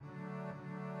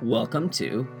Welcome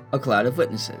to A Cloud of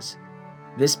Witnesses.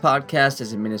 This podcast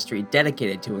is a ministry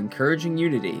dedicated to encouraging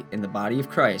unity in the body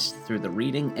of Christ through the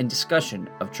reading and discussion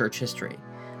of church history.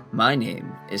 My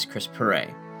name is Chris Perret.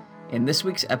 In this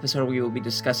week's episode, we will be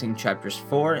discussing chapters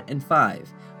 4 and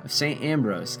 5 of St.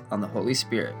 Ambrose on the Holy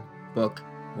Spirit, Book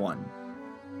 1.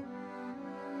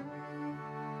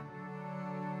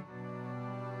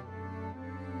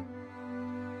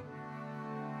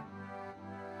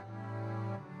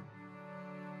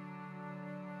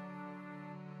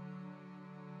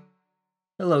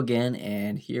 Hello again,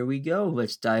 and here we go.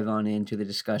 Let's dive on into the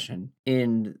discussion.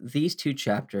 In these two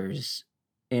chapters,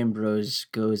 Ambrose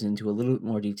goes into a little bit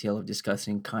more detail of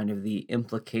discussing kind of the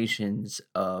implications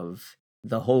of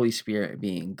the Holy Spirit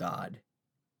being God.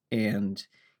 And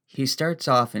he starts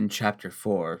off in chapter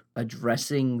 4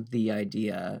 addressing the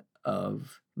idea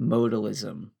of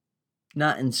modalism,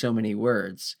 not in so many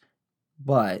words,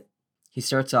 but he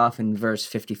starts off in verse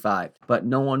 55. But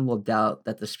no one will doubt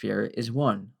that the Spirit is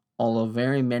one, although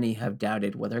very many have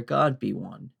doubted whether God be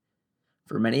one.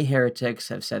 For many heretics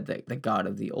have said that the God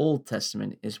of the Old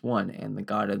Testament is one and the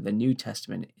God of the New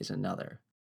Testament is another.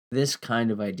 This kind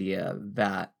of idea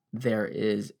that there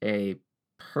is a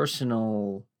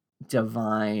personal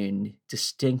divine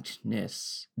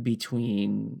distinctness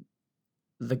between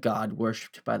the God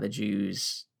worshipped by the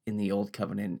Jews in the Old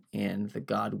Covenant and the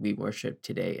God we worship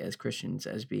today as Christians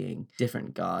as being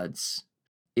different gods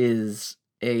is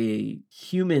a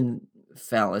human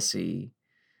fallacy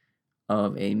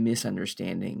of a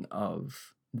misunderstanding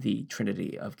of the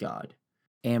Trinity of God.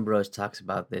 Ambrose talks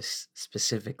about this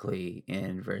specifically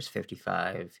in verse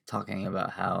 55, talking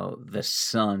about how the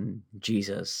Son,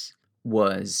 Jesus,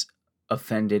 was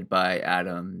offended by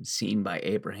Adam, seen by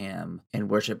Abraham, and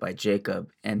worshipped by Jacob,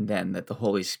 and then that the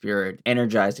Holy Spirit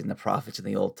energized in the prophets in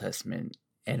the Old Testament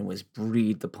and was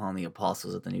breathed upon the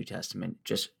apostles of the New Testament,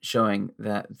 just showing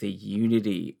that the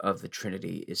unity of the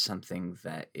Trinity is something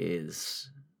that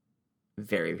is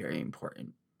very, very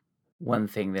important. One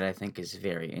thing that I think is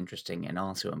very interesting and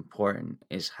also important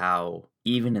is how,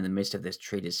 even in the midst of this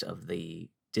treatise of the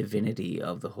divinity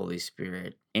of the Holy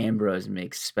Spirit, Ambrose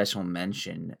makes special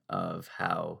mention of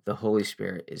how the Holy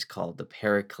Spirit is called the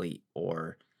Paraclete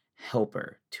or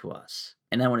helper to us.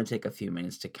 And I want to take a few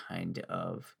minutes to kind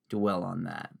of dwell on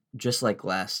that. Just like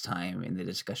last time in the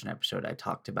discussion episode, I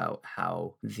talked about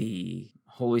how the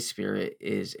Holy Spirit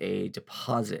is a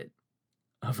deposit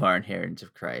of our inheritance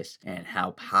of Christ and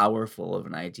how powerful of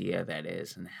an idea that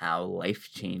is and how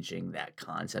life-changing that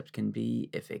concept can be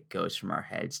if it goes from our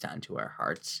heads down to our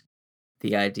hearts.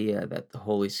 The idea that the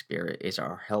Holy Spirit is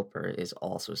our helper is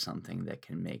also something that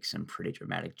can make some pretty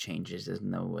dramatic changes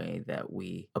in the way that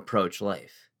we approach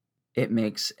life. It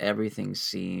makes everything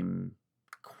seem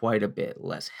quite a bit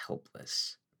less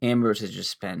helpless. Ambrose has just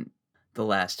spent the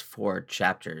last 4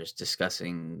 chapters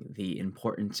discussing the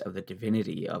importance of the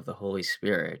divinity of the Holy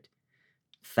Spirit.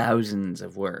 Thousands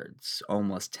of words,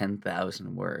 almost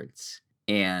 10,000 words,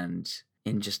 and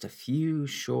in just a few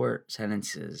short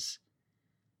sentences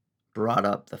brought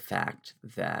up the fact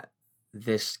that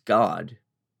this God,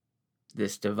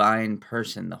 this divine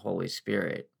person, the Holy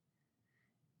Spirit,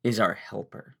 is our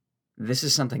helper. This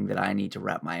is something that I need to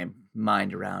wrap my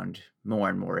mind around more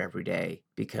and more every day,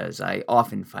 because I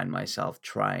often find myself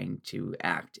trying to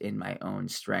act in my own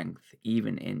strength,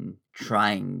 even in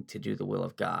trying to do the will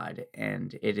of God.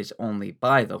 And it is only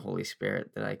by the Holy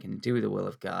Spirit that I can do the will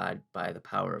of God by the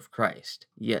power of Christ.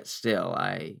 Yet still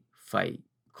I fight,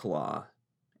 claw,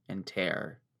 and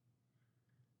tear,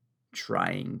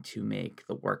 trying to make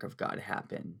the work of God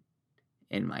happen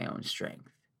in my own strength.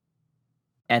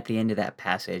 At the end of that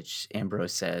passage,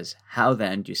 Ambrose says, "How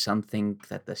then do some think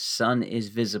that the Son is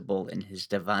visible in his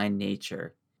divine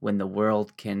nature when the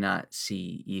world cannot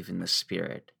see even the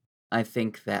Spirit?" I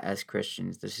think that as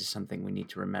Christians, this is something we need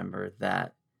to remember,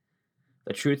 that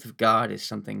the truth of God is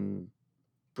something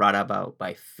brought about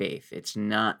by faith. It's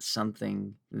not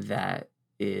something that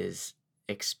is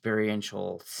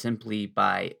experiential simply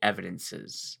by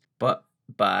evidences, but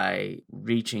by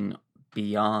reaching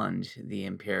beyond the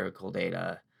empirical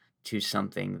data to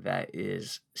something that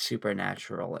is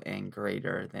supernatural and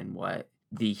greater than what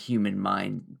the human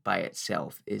mind by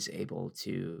itself is able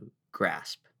to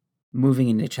grasp. Moving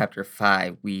into chapter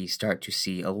 5, we start to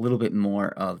see a little bit more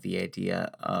of the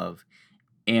idea of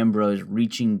Ambrose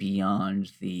reaching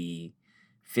beyond the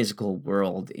physical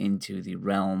world into the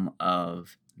realm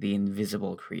of the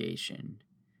invisible creation.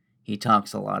 He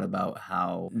talks a lot about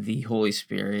how the Holy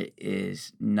Spirit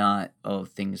is not of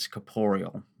things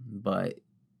corporeal, but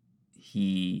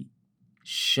he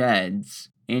sheds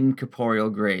incorporeal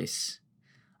grace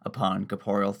upon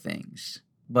corporeal things.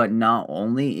 But not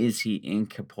only is he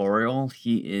incorporeal,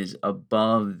 he is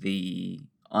above the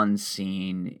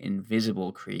unseen,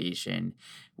 invisible creation,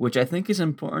 which I think is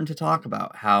important to talk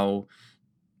about. How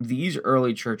these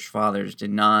early church fathers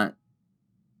did not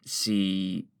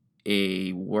see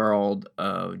a world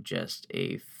of just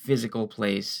a physical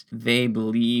place. They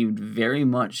believed very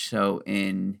much so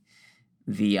in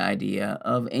the idea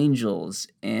of angels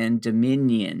and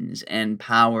dominions and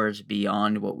powers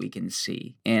beyond what we can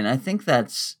see. And I think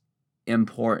that's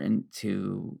important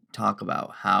to talk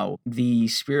about, how the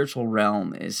spiritual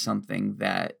realm is something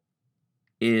that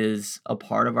is a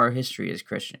part of our history as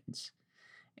Christians.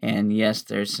 And yes,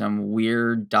 there's some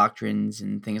weird doctrines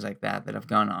and things like that that have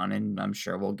gone on, and I'm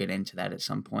sure we'll get into that at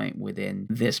some point within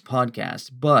this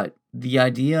podcast. But the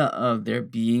idea of there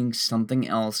being something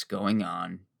else going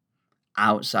on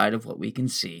outside of what we can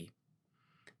see,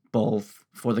 both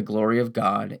for the glory of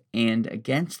God and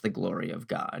against the glory of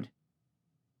God,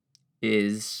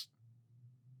 is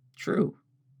true.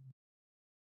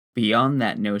 Beyond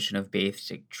that notion of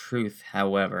basic truth,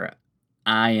 however,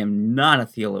 I am not a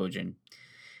theologian,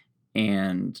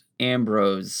 and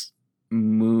Ambrose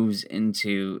moves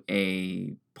into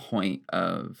a point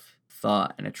of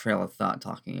thought and a trail of thought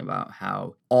talking about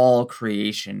how all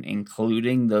creation,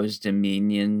 including those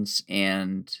dominions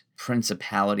and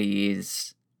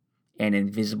principalities and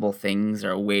invisible things,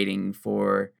 are waiting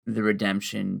for the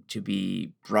redemption to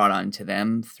be brought onto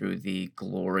them through the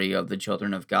glory of the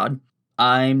children of God.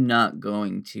 I'm not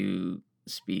going to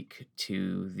speak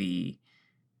to the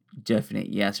definite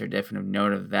yes or definite no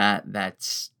of that.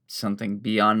 That's something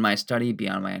beyond my study,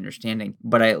 beyond my understanding.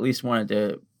 But I at least wanted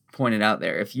to point it out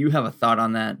there. If you have a thought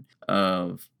on that,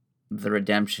 of the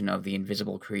redemption of the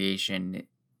invisible creation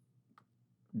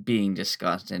being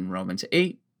discussed in Romans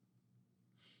 8,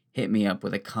 hit me up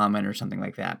with a comment or something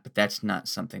like that. But that's not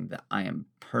something that I am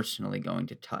personally going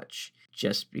to touch,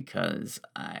 just because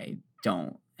I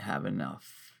don't have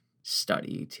enough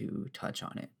study to touch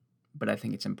on it. But I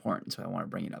think it's important, so I want to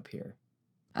bring it up here.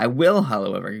 I will,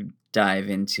 however, dive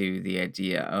into the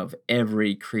idea of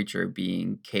every creature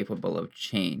being capable of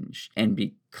change. And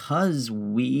because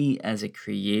we as a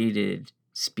created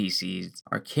species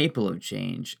are capable of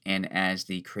change, and as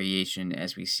the creation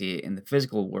as we see it in the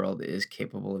physical world is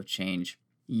capable of change,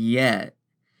 yet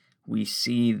we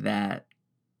see that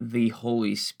the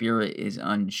Holy Spirit is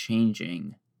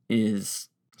unchanging, is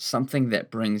something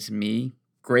that brings me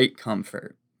great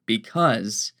comfort,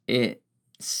 because it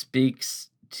speaks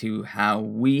to how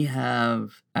we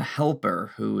have a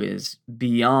helper who is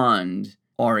beyond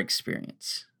our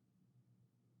experience.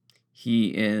 He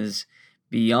is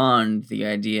beyond the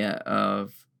idea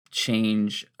of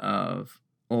change, of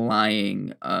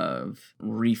lying, of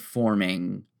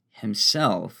reforming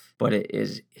himself, but it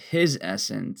is his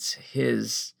essence,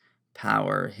 his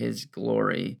power, his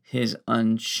glory, his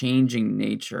unchanging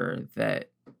nature that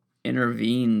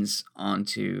intervenes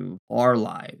onto our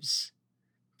lives,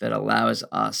 that allows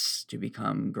us to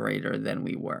become greater than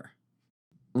we were.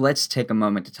 Let's take a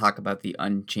moment to talk about the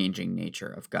unchanging nature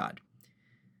of God.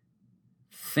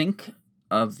 Think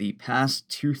of the past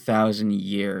 2,000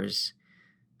 years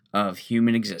of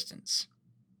human existence,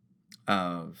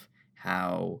 of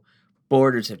how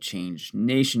borders have changed,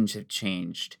 nations have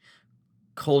changed,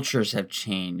 cultures have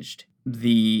changed,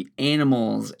 the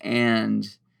animals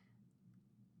and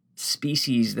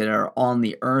species that are on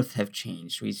the earth have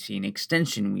changed. We've seen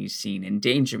extinction, we've seen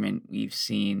endangerment, we've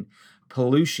seen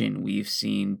pollution, we've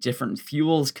seen different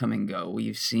fuels come and go,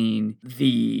 we've seen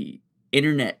the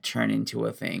internet turn into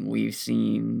a thing, we've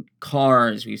seen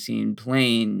cars, we've seen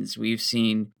planes, we've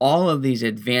seen all of these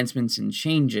advancements and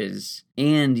changes,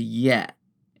 and yet,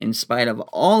 in spite of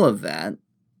all of that,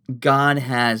 God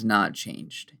has not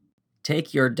changed.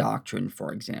 Take your doctrine,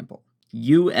 for example.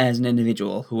 You as an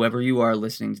individual, whoever you are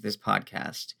listening to this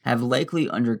podcast, have likely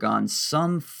undergone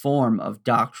some form of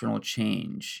doctrinal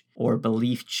change or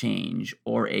belief change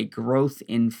or a growth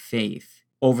in faith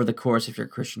over the course of your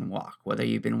Christian walk, whether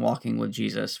you've been walking with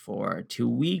Jesus for 2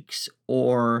 weeks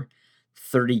or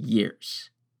 30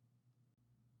 years.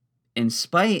 In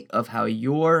spite of how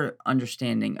your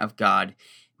understanding of God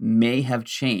may have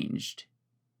changed,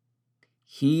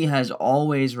 He has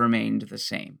always remained the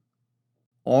same.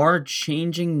 Our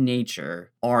changing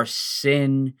nature, our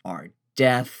sin, our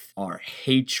death, our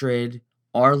hatred,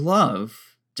 our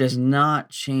love does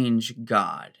not change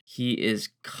God. He is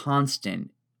constant,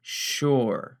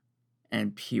 sure,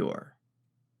 and pure.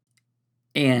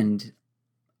 And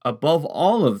above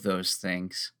all of those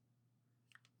things,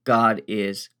 God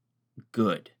is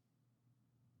good.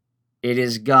 It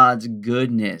is God's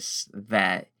goodness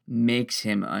that makes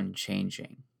him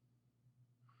unchanging.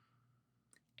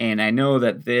 And I know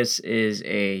that this is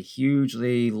a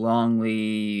hugely,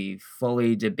 longly,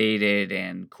 fully debated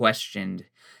and questioned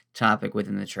topic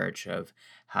within the church of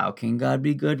how can God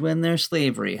be good when there's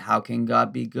slavery? How can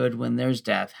God be good when there's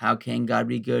death? How can God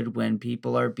be good when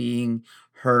people are being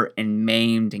hurt and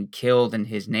maimed and killed in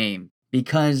his name?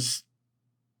 Because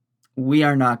we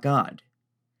are not God.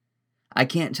 I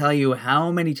can't tell you how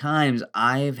many times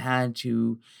I've had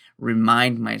to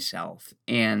remind myself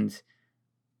and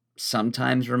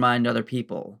sometimes remind other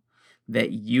people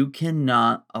that you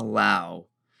cannot allow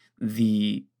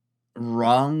the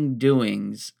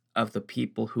wrongdoings of the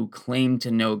people who claim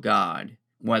to know God,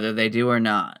 whether they do or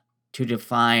not, to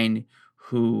define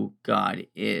who God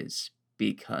is,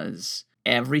 because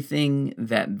everything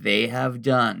that they have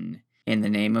done in the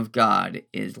name of God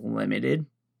is limited,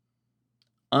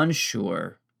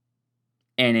 unsure,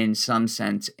 and in some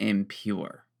sense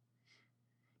impure,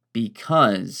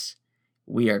 because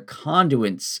we are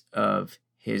conduits of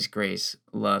his grace,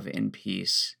 love, and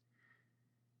peace.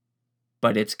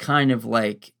 But it's kind of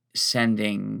like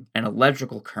sending an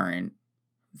electrical current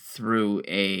through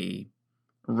a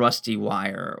rusty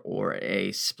wire or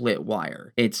a split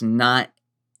wire. It's not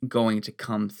going to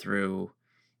come through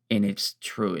in its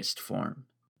truest form.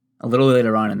 A little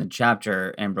later on in the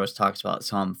chapter, Ambrose talks about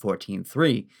Psalm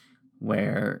 14:3,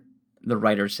 where the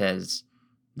writer says,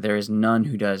 "There is none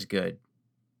who does good,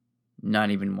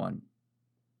 not even one."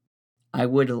 I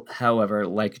would, however,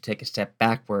 like to take a step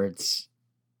backwards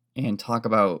and talk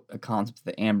about a concept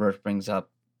that Ambrose brings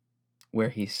up where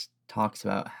he talks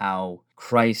about how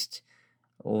Christ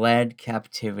led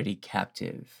captivity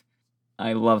captive.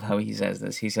 I love how he says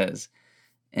this. He says,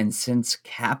 "And since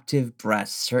captive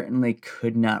breasts certainly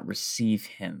could not receive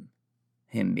him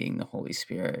being the Holy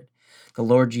Spirit, the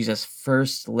Lord Jesus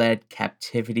first led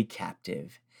captivity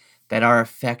captive, that our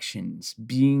affections,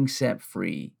 being set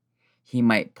free, he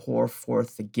might pour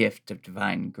forth the gift of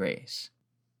divine grace."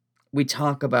 We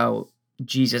talk about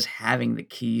Jesus having the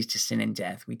keys to sin and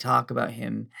death. We talk about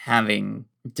him having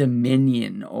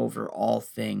dominion over all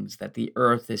things, that the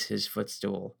earth is his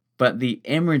footstool. But the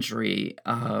imagery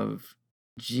of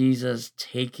Jesus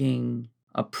taking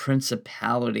a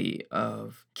principality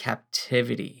of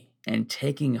captivity and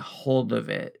taking hold of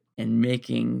it and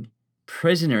making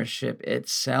prisonership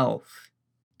itself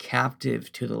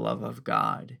captive to the love of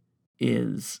God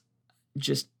is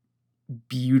just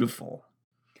beautiful.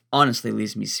 Honestly,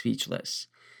 leaves me speechless.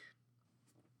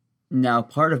 Now,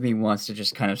 part of me wants to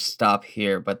just kind of stop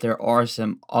here, but there are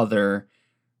some other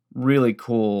really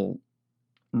cool,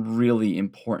 really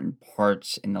important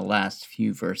parts in the last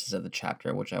few verses of the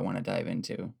chapter, which I want to dive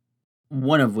into.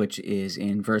 One of which is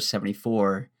in verse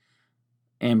 74,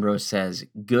 Ambrose says,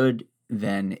 "Good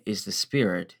then is the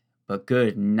Spirit, but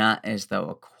good not as though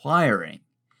acquiring,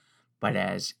 but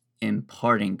as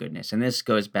imparting goodness." And this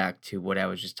goes back to what I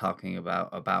was just talking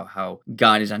about how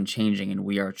God is unchanging and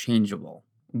we are changeable.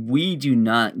 We do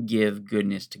not give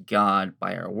goodness to God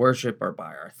by our worship or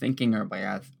by our thinking or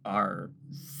by our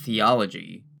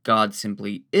theology. God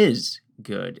simply is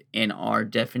good, and our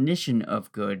definition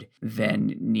of good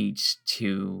then needs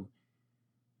to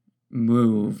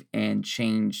move and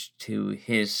change to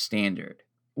his standard.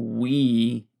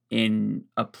 We, in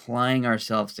applying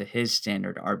ourselves to his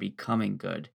standard, are becoming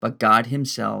good, but God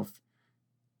himself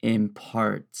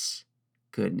imparts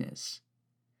goodness.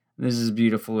 This is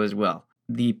beautiful as well.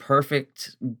 The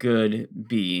perfect good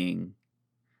being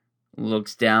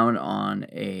looks down on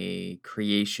a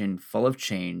creation full of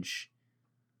change,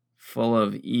 full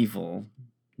of evil,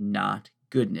 not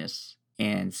goodness,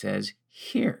 and says,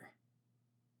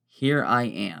 Here I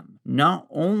am. Not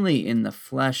only in the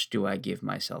flesh do I give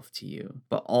myself to you,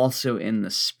 but also in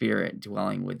the spirit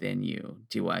dwelling within you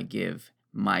do I give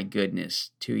my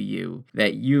goodness to you,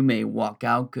 that you may walk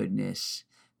out goodness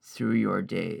through your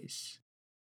days.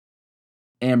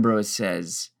 Ambrose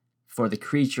says, "For the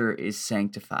creature is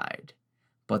sanctified,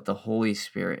 but the Holy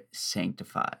Spirit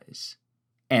sanctifies.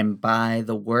 And by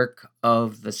the work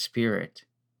of the Spirit,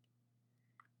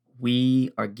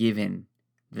 we are given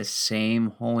the same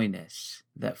holiness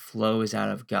that flows out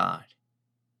of God,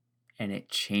 and it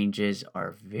changes our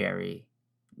very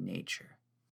nature."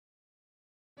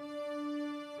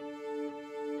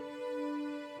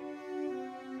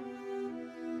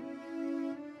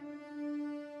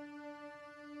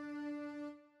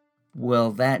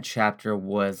 Well, that chapter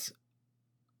was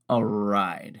a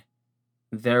ride.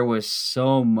 There was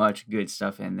so much good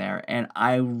stuff in there, and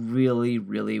I really,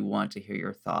 really want to hear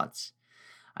your thoughts.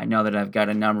 I know that I've got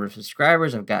a number of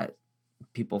subscribers. I've got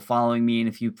people following me in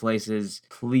a few places.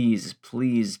 Please,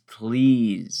 please,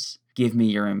 please give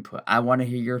me your input. I want to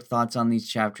hear your thoughts on these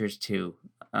chapters too.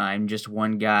 I'm just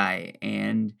one guy,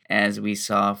 and as we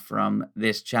saw from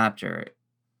this chapter,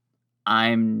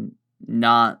 I'm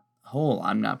not whole,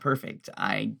 I'm not perfect.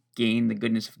 I gain the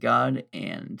goodness of God,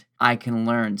 and I can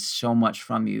learn so much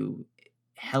from you.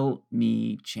 Help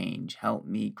me change, help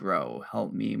me grow,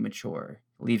 help me mature.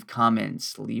 Leave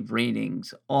comments, leave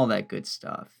ratings, all that good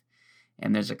stuff.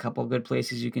 And there's a couple good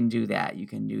places you can do that. You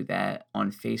can do that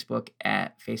on Facebook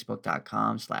at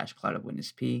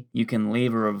facebook.com/cloudofwitnessp. You can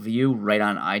leave a review right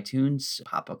on iTunes,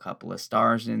 pop a couple of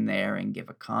stars in there and give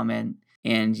a comment.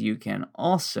 And you can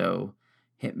also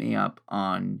hit me up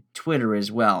on Twitter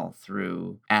as well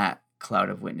through at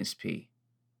cloudofwitnessp.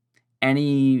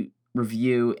 Any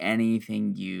review,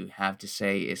 anything you have to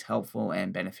say is helpful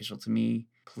and beneficial to me.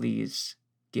 Please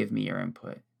give me your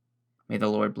input. May the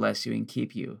Lord bless you and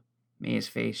keep you. May his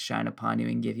face shine upon you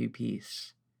and give you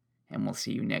peace. And we'll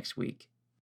see you next week.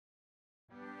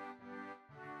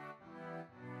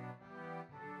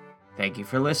 Thank you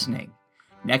for listening.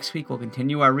 Next week we'll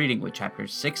continue our reading with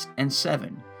chapters 6 and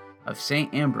 7 of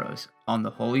St. Ambrose on the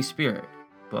Holy Spirit,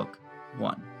 Book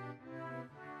 1.